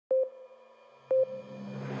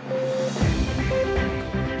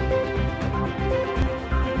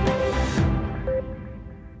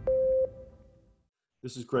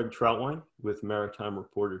This is Greg Troutwine with Maritime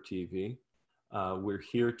Reporter TV. We're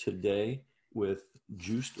here today with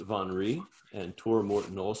Joost van Rie and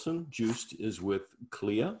Morten Olsen. Joost is with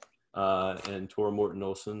CLIA and Morten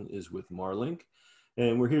Olsen is with Marlink.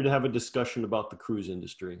 And we're here to have a discussion about the cruise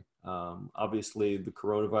industry. Obviously, the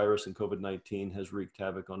coronavirus and COVID-19 has wreaked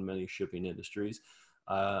havoc on many shipping industries.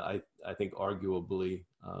 I think arguably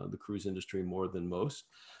the cruise industry more than most.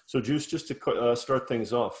 So Joost, just to start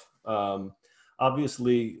things off,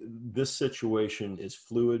 obviously, this situation is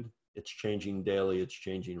fluid. It's changing daily. It's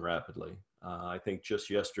changing rapidly. I think just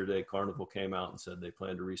yesterday, Carnival came out and said they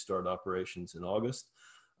plan to restart operations in August.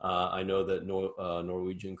 I know that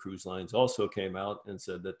Norwegian Cruise Lines also came out and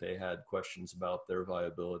said that they had questions about their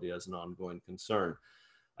viability as an ongoing concern.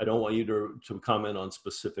 I don't want you to comment on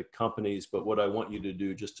specific companies, but what I want you to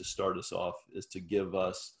do just to start us off is to give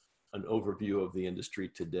us an overview of the industry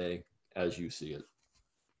today as you see it.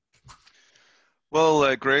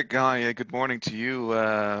 Well, Greg, hi, good morning to you.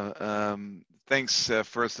 Thanks,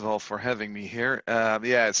 first of all, for having me here.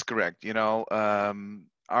 Yeah, it's correct. You know,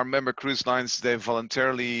 our member cruise lines, they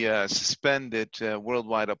voluntarily suspended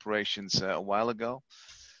worldwide operations a while ago.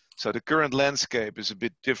 So the current landscape is a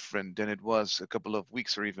bit different than it was a couple of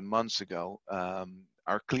weeks or even months ago.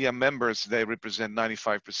 Our CLIA members, they represent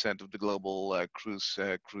 95% of the global cruise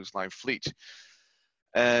line fleet.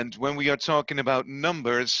 And when we are talking about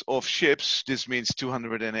numbers of ships, this means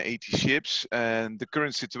 280 ships. And the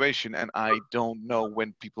current situation, and I don't know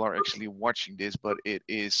when people are actually watching this, but it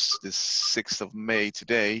is the 6th of May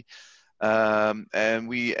today. And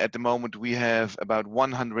at the moment, we have about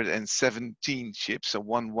 117 ships, so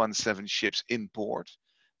 117 ships in port.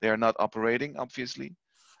 They are not operating, obviously.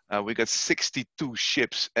 We got 62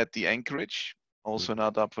 ships at the anchorage, also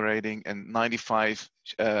not operating, and 95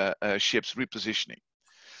 ships repositioning.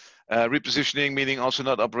 Repositioning meaning also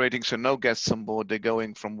not operating, so no guests on board. They're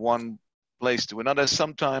going from one place to another.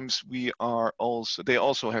 Sometimes they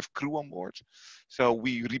also have crew on board, so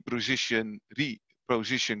we reposition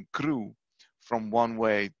crew from one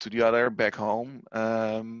way to the other back home.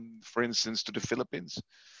 For instance, to the Philippines.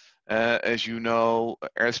 As you know,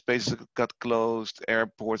 airspace got closed,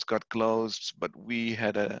 airports got closed, but we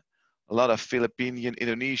had a lot of Filipinian,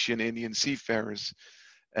 Indonesian, Indian seafarers,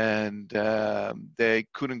 and they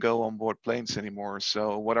couldn't go on board planes anymore.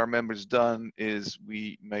 So what our members done is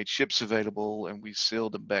we made ships available and we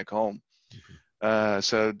sailed them back home.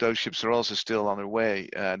 So those ships are also still on their way.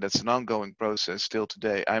 That's an ongoing process still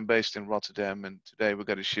today. I'm based in Rotterdam, and today we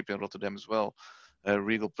got a ship in Rotterdam as well.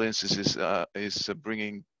 Regal Princess is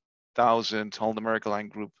bringing 1,000 Holland America Line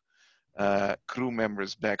Group crew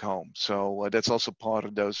members back home. So that's also part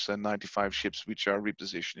of those 95 ships which are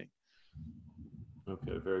repositioning.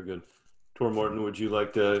 Okay, very good. Morten, would you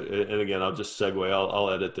like to, and again, I'll just segue,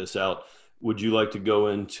 I'll edit this out. Would you like to go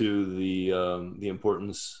into the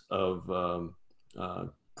importance of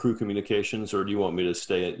crew communications, or do you want me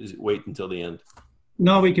to wait until the end?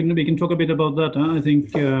 No, we can talk a bit about that. I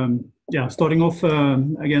think, yeah, starting off,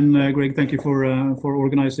 again, Greg, thank you for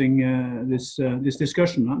organizing this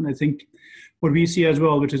discussion. And I think what we see as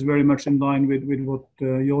well, which is very much in line with what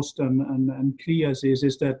Joost and CLIA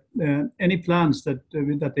is that any plans that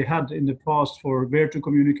they had in the past for where to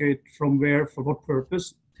communicate, from where, for what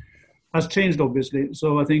purpose, has changed, obviously.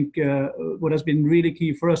 So I think what has been really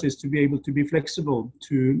key for us is to be able to be flexible,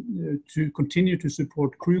 to continue to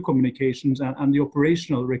support crew communications and the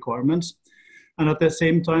operational requirements, and at the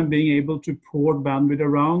same time being able to port bandwidth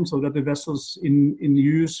around so that the vessels in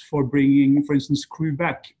use for bringing, for instance, crew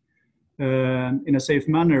back in a safe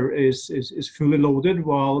manner is fully loaded,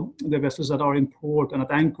 while the vessels that are in port and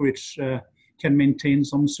at anchorage can maintain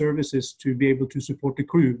some services to be able to support the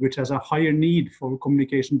crew, which has a higher need for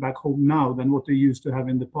communication back home now than what they used to have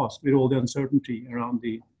in the past with all the uncertainty around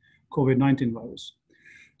the COVID-19 virus.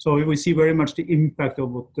 So we see very much the impact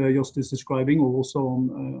of what Joost is describing also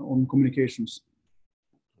on communications.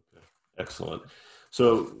 Okay. Excellent.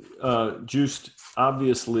 So Joost,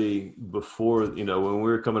 obviously before, when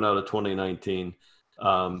we were coming out of 2019,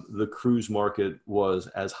 the cruise market was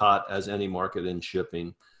as hot as any market in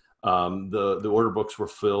shipping. The order books were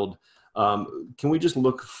filled. Can we just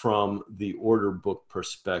look from the order book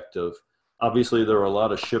perspective? Obviously, there are a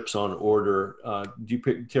lot of ships on order. Do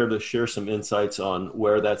you care to share some insights on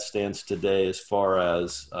where that stands today as far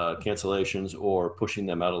as cancellations or pushing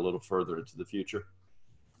them out a little further into the future?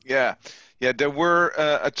 Yeah, there were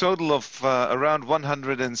a total of around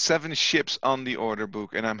 107 ships on the order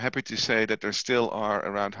book, and I'm happy to say that there still are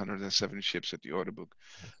around 107 ships at the order book.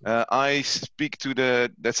 I speak to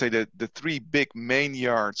let's say the three big main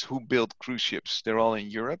yards who build cruise ships. They're all in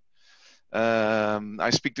Europe. I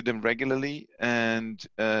speak to them regularly, and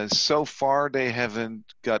so far they haven't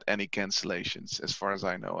got any cancellations, as far as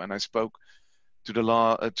I know. And I spoke to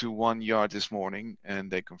to one yard this morning, and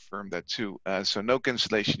they confirmed that too. So no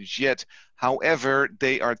cancellations yet. However,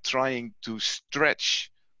 they are trying to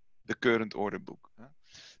stretch the current order book.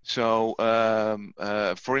 So,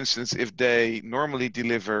 for instance, if they normally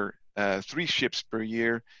deliver 3 ships per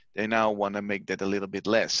year, they now want to make that a little bit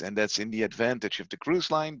less. And that's in the advantage of the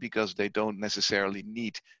cruise line, because they don't necessarily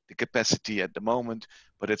need the capacity at the moment,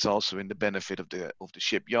 but it's also in the benefit of the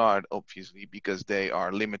shipyard, obviously, because they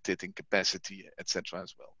are limited in capacity, etc.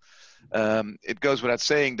 as well. It goes without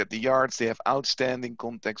saying that the yards, they have outstanding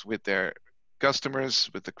contacts with their customers,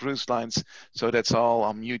 with the cruise lines, so that's all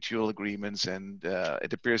on mutual agreements, and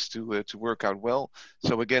it appears to work out well.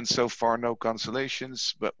 So again, so far no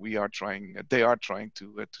cancellations, but they are trying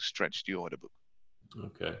to stretch the order book.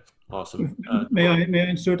 Okay, awesome. May I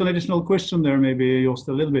insert an additional question there, maybe just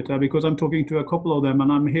a little bit, because I'm talking to a couple of them,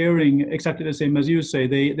 and I'm hearing exactly the same as you say.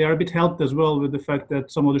 They are a bit helped as well with the fact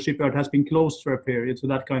that some of the shipyard has been closed for a period, so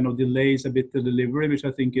that kind of delays a bit the delivery, which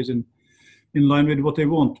I think is in line with what they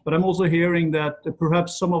want. But I'm also hearing that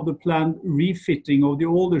perhaps some of the planned refitting of the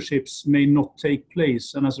older ships may not take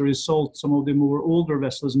place, and as a result, some of the more older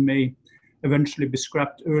vessels may eventually be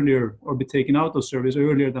scrapped earlier or be taken out of service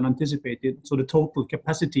earlier than anticipated. So the total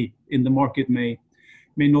capacity in the market may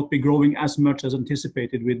not be growing as much as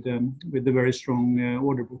anticipated with the very strong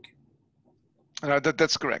order book.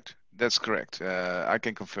 That's correct. That's correct. I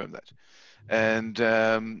can confirm that. And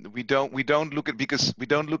we don't look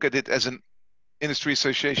at it as an industry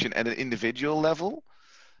association at an individual level,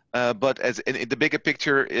 but as in the bigger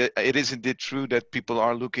picture, it is indeed true that people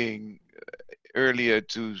are looking earlier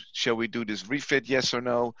to, shall we do this refit, yes or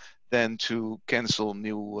no, than to cancel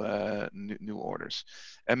new orders.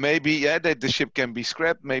 And maybe that the ship can be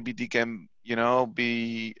scrapped, maybe they can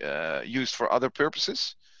be used for other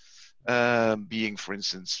purposes, being, for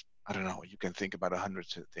instance, I don't know, you can think about 100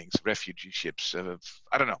 things, refugee ships,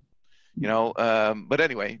 I don't know, but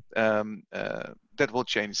anyway, that will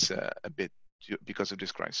change a bit because of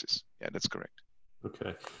this crisis. Yeah, that's correct.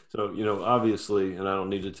 Okay. So, obviously, and I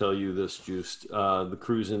don't need to tell you this, Joost, the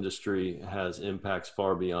cruise industry has impacts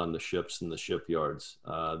far beyond the ships and the shipyards.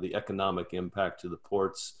 The economic impact to the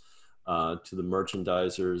ports, to the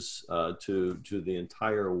merchandisers, to the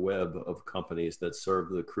entire web of companies that serve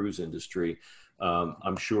the cruise industry,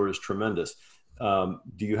 I'm sure is tremendous.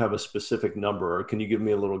 Do you have a specific number, or can you give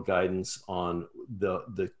me a little guidance on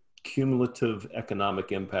the cumulative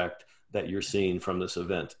economic impact that you're seeing from this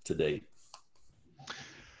event to date?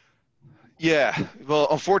 Yeah, well,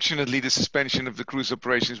 unfortunately, the suspension of the cruise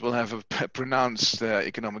operations will have a pronounced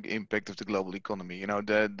economic impact of the global economy.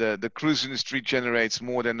 The cruise industry generates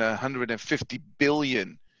more than 150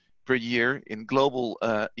 billion per year in global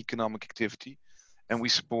economic activity, and we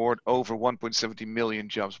support over 1.70 million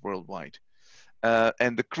jobs worldwide.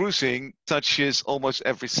 And the cruising touches almost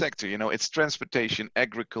every sector. It's transportation,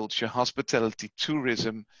 agriculture, hospitality,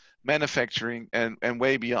 tourism, manufacturing, and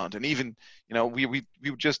way beyond. And even, we were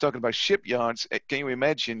just talking about shipyards. Can you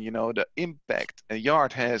imagine, the impact a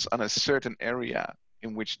yard has on a certain area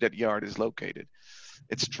in which that yard is located?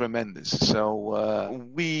 It's tremendous. So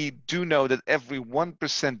we do know that every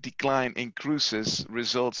 1% decline in cruises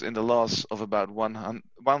results in the loss of about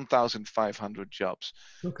 1,500 jobs.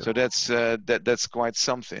 Okay. So that's quite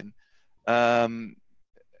something. And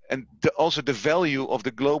also the value of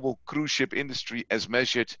the global cruise ship industry, as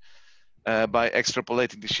measured by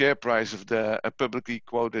extrapolating the share price of the publicly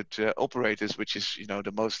quoted operators, which is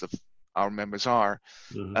the most of our members are,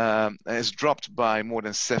 has dropped by more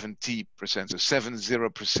than 70%, so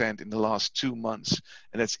 70% in the last 2 months,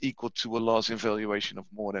 and that's equal to a loss in valuation of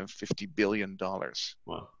more than $50 billion.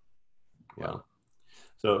 Wow. Yeah.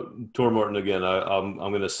 So, Tor Morten, again, I'm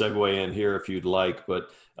going to segue in here if you'd like, but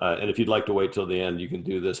and if you'd like to wait till the end, you can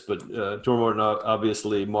do this. But Tor Morten,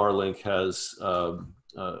 obviously, Marlink has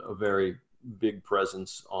a very big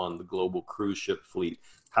presence on the global cruise ship fleet.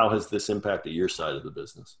 How has this impacted your side of the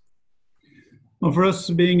business? Well, for us,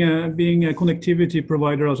 being a connectivity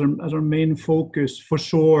provider as our main focus, for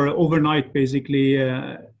sure, overnight, basically,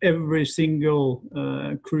 every single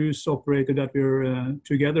cruise operator that we're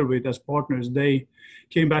together with as partners, they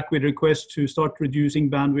came back with requests to start reducing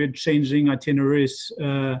bandwidth, changing itineraries,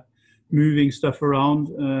 moving stuff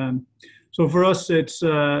around. So for us,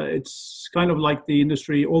 it's kind of like the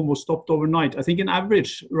industry almost stopped overnight. I think in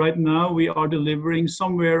average, right now, we are delivering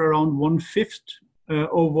somewhere around 1/5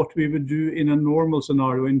 of what we would do in a normal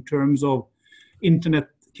scenario in terms of internet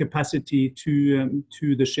capacity to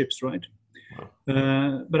the ships, right?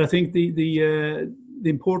 Wow. But I think the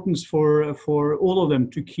importance for all of them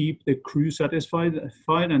to keep the crew satisfied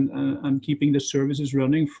and keeping the services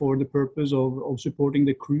running for the purpose of supporting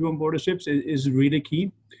the crew on board the ships is really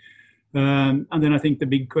key. And then I think the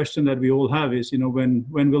big question that we all have is, when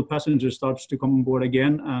will passengers start to come on board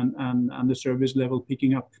again and the service level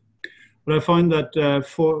picking up? But I find that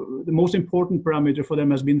for the most important parameter for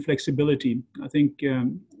them has been flexibility. I think,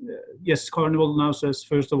 yes, Carnival now says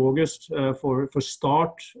 1st of August for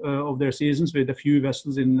start of their seasons with a few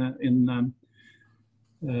vessels in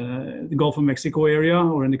the Gulf of Mexico area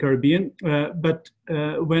or in the Caribbean. But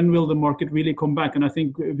when will the market really come back? And I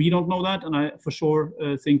think we don't know that, and I for sure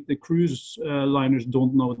think the cruise liners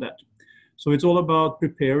don't know that. So it's all about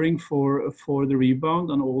preparing for the rebound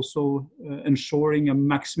and also ensuring a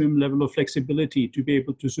maximum level of flexibility to be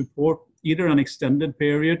able to support either an extended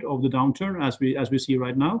period of the downturn as we see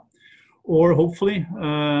right now, or hopefully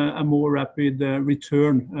a more rapid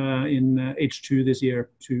return in H2 this year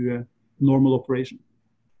to normal operation.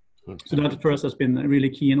 Okay. So that for us has been really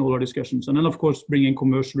key in all our discussions. And then of course bringing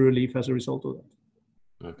commercial relief as a result of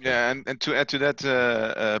that. Okay. Yeah, and to add to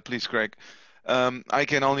that, please, Greg. I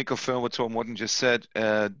can only confirm what Morten just said,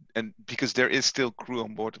 and because there is still crew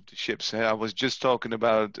on board of the ships. I was just talking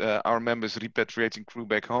about our members repatriating crew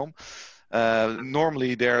back home.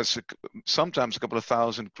 Normally, there's sometimes a couple of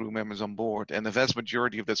thousand crew members on board, and the vast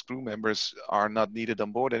majority of those crew members are not needed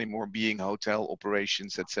on board anymore, being hotel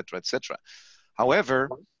operations, etc., etc. However,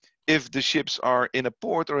 if the ships are in a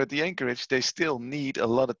port or at the anchorage, they still need a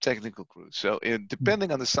lot of technical crew. So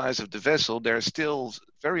depending on the size of the vessel, there are still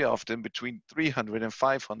very often between 300 and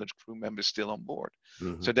 500 crew members still on board.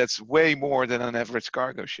 Mm-hmm. So that's way more than an average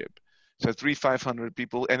cargo ship. So 300-500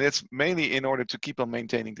 people, and it's mainly in order to keep on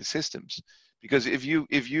maintaining the systems. Because if you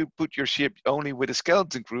put your ship only with a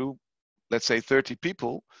skeleton crew, let's say 30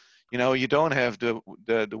 people, you don't have the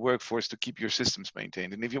workforce to keep your systems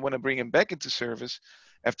maintained. And if you want to bring them back into service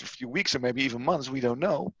after a few weeks or maybe even months, we don't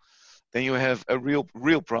know, then you have a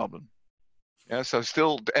real problem. Yeah, so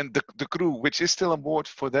still, and the crew, which is still on board,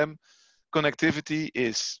 for them, connectivity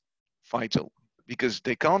is vital because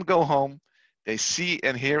they can't go home. They see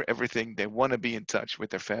and hear everything. They want to be in touch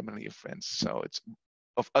with their family and friends. So it's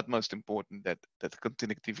of utmost importance that the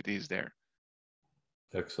connectivity is there.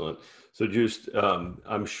 Excellent. So Joost,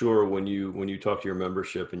 I'm sure when you talk to your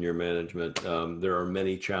membership and your management, there are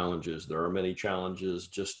many challenges. There are many challenges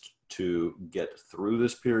just to get through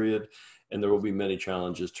this period, and there will be many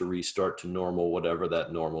challenges to restart to normal, whatever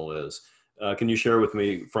that normal is. Can you share with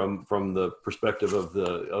me from the perspective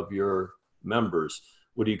of your members,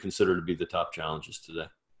 what do you consider to be the top challenges today?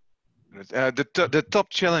 The top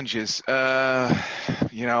challenges,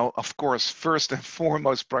 of course, first and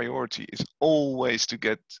foremost priority is always to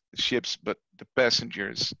get ships, but the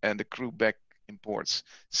passengers and the crew back in ports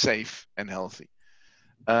safe and healthy.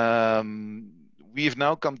 We have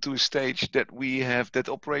now come to a stage that we have that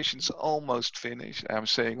operations almost finished. I'm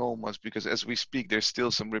saying almost because as we speak, there's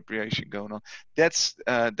still some reparation going on. That's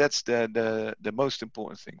the most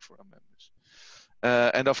important thing for our members.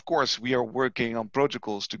 And of course, we are working on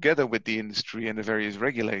protocols together with the industry and the various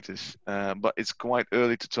regulators. But it's quite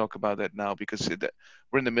early to talk about that now because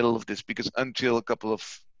we're in the middle of this. Because until a couple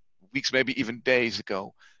of weeks, maybe even days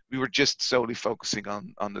ago, we were just solely focusing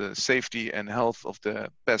on the safety and health of the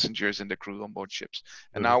passengers and the crew on board ships.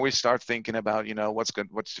 And now we start thinking about, what's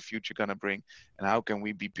the future going to bring, and how can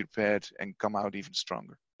we be prepared and come out even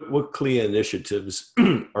stronger. What CLIA initiatives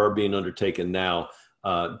are being undertaken now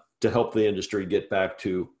to help the industry get back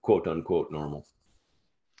to quote unquote normal?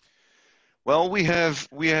 Well, we have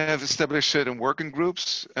established certain working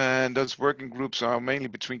groups, and those working groups are mainly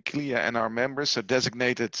between CLIA and our members, so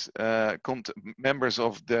designated members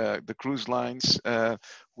of the cruise lines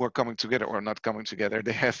who are coming together or not coming together.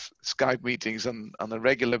 They have Skype meetings on a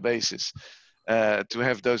regular basis to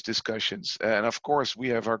have those discussions. And of course, we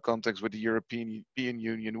have our contacts with the European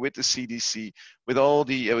Union, with the CDC, with all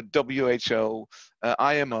the WHO,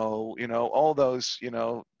 IMO, all those,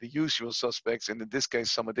 the usual suspects, and in this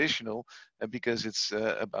case, some additional, because it's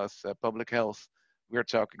about public health. We're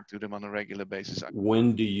talking to them on a regular basis.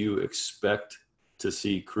 When do you expect to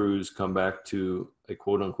see crews come back to a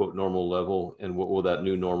quote unquote normal level, and what will that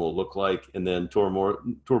new normal look like? And then Tor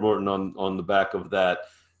Morten, on the back of that,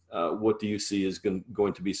 what do you see is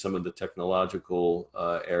going to be some of the technological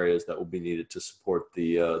areas that will be needed to support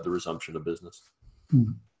the resumption of business?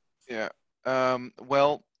 Yeah.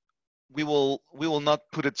 Well, we will not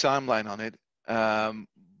put a timeline on it,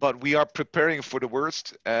 but we are preparing for the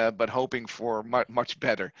worst, but hoping for much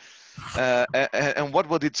better. And what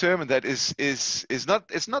will determine that is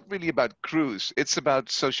not really about crews. It's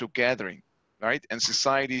about social gathering. right? And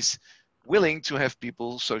societies willing to have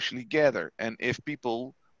people socially gather. And if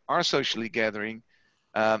people are socially gathering,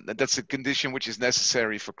 that's a condition which is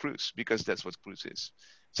necessary for cruise, because that's what cruise is.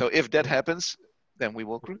 So if that happens, then we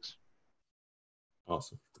will cruise.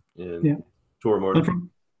 Awesome. And Tor, Morten?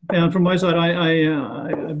 And from my side,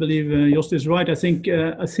 I believe Joost is right. I think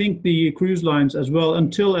the cruise lines as well,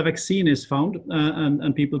 until a vaccine is found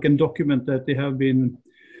and people can document that they have been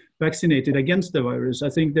vaccinated against the virus, I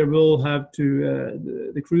think there will have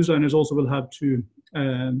to the cruise liners also will have to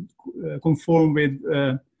conform with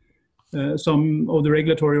some of the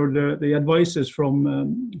regulatory or the advices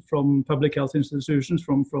from public health institutions,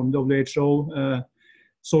 from WHO,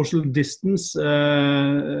 social distance,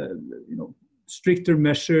 stricter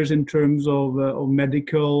measures in terms of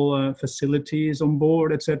medical facilities on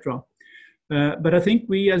board, etc. But I think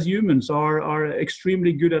we as humans are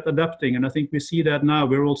extremely good at adapting, and I think we see that now.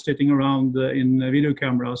 We're all sitting around in video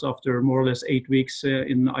cameras after more or less 8 weeks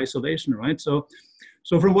in isolation, right? So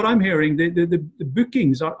from what I'm hearing, the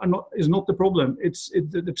bookings is not the problem.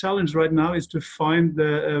 The challenge right now is to find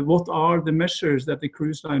what are the measures that the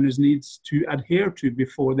cruise liners needs to adhere to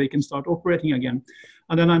before they can start operating again.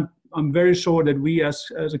 And then I'm very sure that we as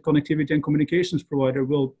a connectivity and communications provider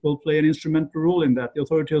will play an instrumental role in that. The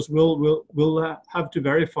authorities will have to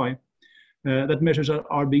verify that measures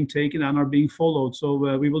are being taken and are being followed.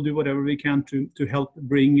 So we will do whatever we can to help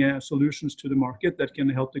bring solutions to the market that can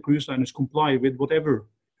help the cruise liners comply with whatever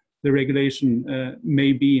the regulation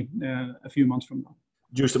may be a few months from now.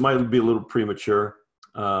 Joost, it might be a little premature,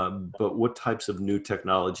 but what types of new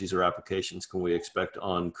technologies or applications can we expect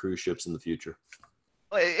on cruise ships in the future?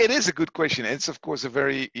 It is a good question. It's of course a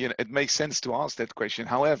very, it makes sense to ask that question.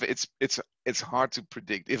 However, it's hard to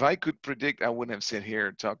predict. If I could predict, I wouldn't have sit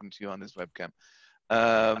here talking to you on this webcam,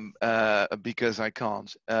 because I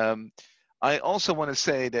can't. I also want to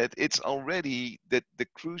say that it's already that the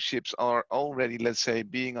cruise ships are already, let's say,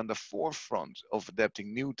 being on the forefront of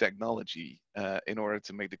adapting new technology in order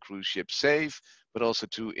to make the cruise ship safe, but also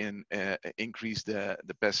to increase the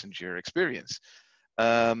passenger experience.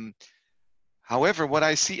 However, what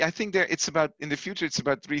I see, I think in the future, it's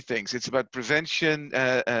about three things. It's about prevention,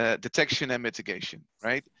 detection, and mitigation,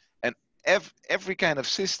 right? And every kind of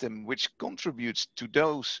system which contributes to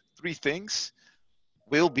those three things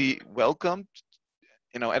will be welcomed,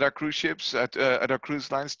 at our cruise ships, at our cruise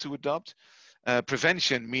lines to adopt.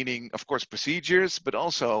 Prevention, meaning, of course, procedures, but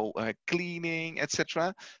also cleaning,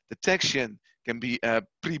 etc. Detection can be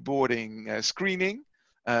pre-boarding screening,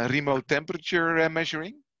 remote temperature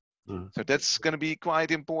measuring. So that's going to be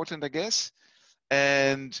quite important, I guess.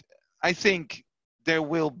 And I think there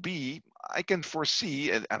will be, I can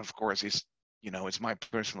foresee, and of course it's my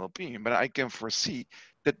personal opinion, but I can foresee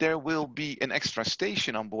that there will be an extra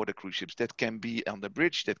station on board the cruise ships that can be on the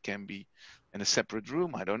bridge, that can be in a separate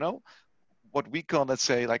room, I don't know. What we call, let's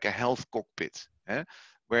say, like a health cockpit,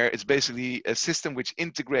 where it's basically a system which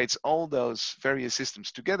integrates all those various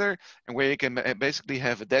systems together, and where you can basically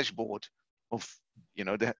have a dashboard of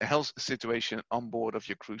the health situation on board of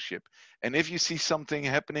your cruise ship. And if you see something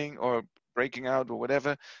happening or breaking out or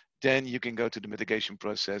whatever, then you can go to the mitigation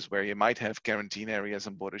process where you might have quarantine areas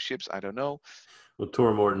on board of ships. I don't know. Well,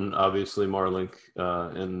 Tor, Morten, obviously Marlink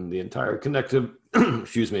and the entire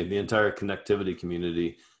the entire connectivity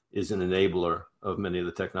community is an enabler of many of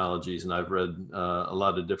the technologies. And I've read a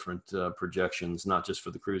lot of different projections, not just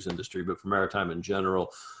for the cruise industry, but for maritime in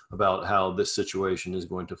general, about how this situation is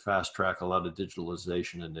going to fast track a lot of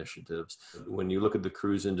digitalization initiatives. When you look at the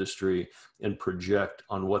cruise industry and project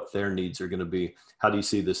on what their needs are going to be, how do you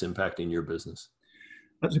see this impacting your business?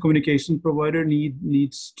 As a communication provider,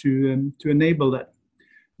 needs to enable that.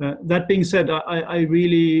 That being said, I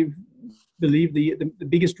really believe the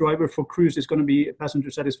biggest driver for cruise is going to be passenger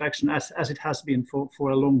satisfaction, as it has been for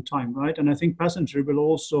a long time, right? And I think passenger will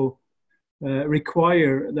also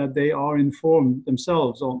require that they are informed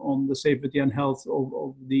themselves on the safety and health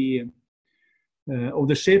of the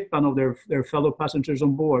ship and of their fellow passengers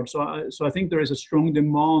on board. So I think there is a strong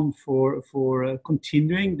demand for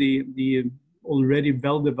continuing the already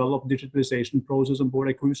well-developed digitalization process on board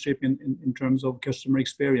a cruise ship in terms of customer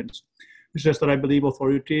experience. It's just that I believe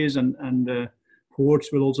authorities and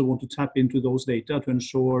ports will also want to tap into those data to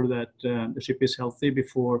ensure that the ship is healthy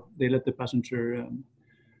before they let the passenger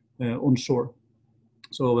on shore.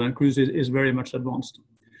 So cruise is very much advanced.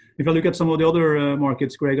 If I look at some of the other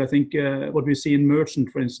markets, Greg, I think what we see in merchant,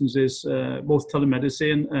 for instance, is both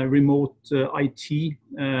telemedicine, remote IT,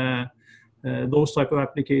 those type of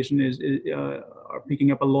applications are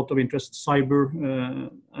picking up a lot of interest. Cyber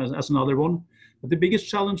as another one. But the biggest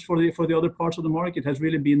challenge for the other parts of the market has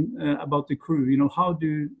really been about the crew. You know, how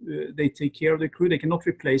do they take care of the crew? They cannot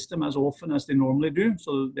replace them as often as they normally do,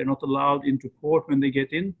 so they're not allowed into port when they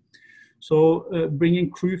get in. So bringing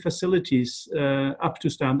crew facilities up to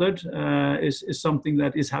standard is something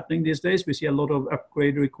that is happening these days. We see a lot of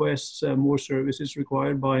upgrade requests, more services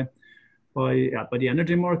required by the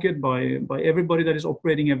energy market, by everybody that is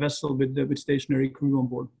operating a vessel with stationary crew on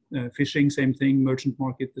board. Fishing, same thing. Merchant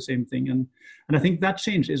market, the same thing. And I think that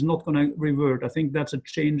change is not going to revert. I think that's a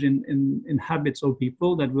change in habits of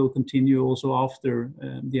people that will continue also after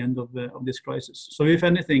the end of this crisis. So if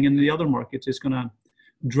anything, in the other markets, it's going to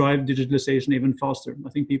drive digitalization even faster. I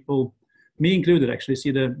think people, me included, actually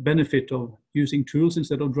see the benefit of using tools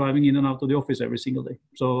instead of driving in and out of the office every single day.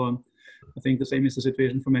 So I think the same is the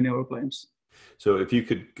situation for many of our clients. So if you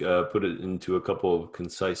could put it into a couple of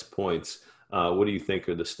concise points, what do you think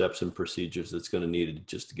are the steps and procedures that's going to need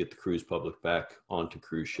just to get the cruise public back onto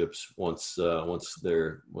cruise ships once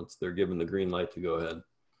they're given the green light to go ahead?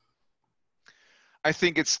 I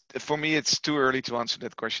think for me, it's too early to answer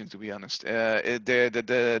that question, to be honest.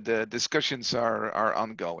 The discussions are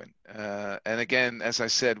ongoing. And again, as I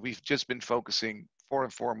said, we've just been focusing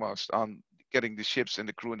foremost on getting the ships and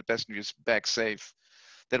the crew and the passengers back safe.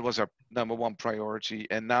 That was our #1 priority.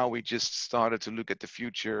 And now we just started to look at the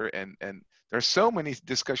future, and there's so many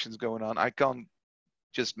discussions going on. I can't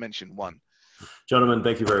just mention one. Gentlemen,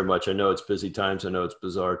 thank you very much. I know it's busy times. I know it's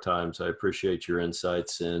bizarre times. I appreciate your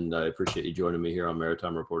insights, and I appreciate you joining me here on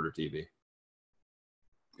Maritime Reporter TV.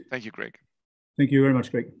 Thank you, Greg. Thank you very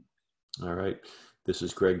much, Greg. All right. This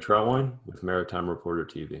is Greg Trautwein with Maritime Reporter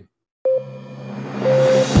TV.